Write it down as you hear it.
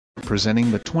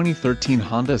Presenting the 2013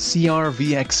 Honda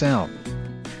CR-V XL.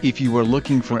 If you are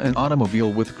looking for an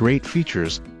automobile with great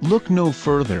features, look no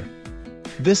further.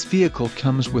 This vehicle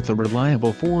comes with a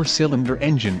reliable 4-cylinder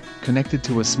engine, connected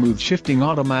to a smooth shifting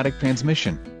automatic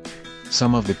transmission.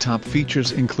 Some of the top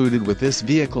features included with this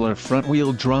vehicle are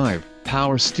front-wheel drive,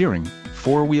 power steering,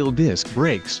 4-wheel disc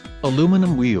brakes,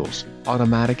 aluminum wheels,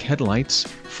 automatic headlights,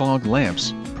 fog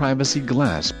lamps, privacy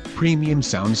glass, premium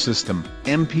sound system,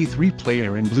 MP3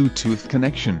 player and Bluetooth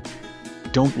connection.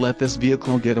 Don't let this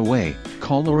vehicle get away.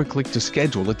 Call or click to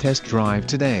schedule a test drive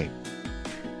today.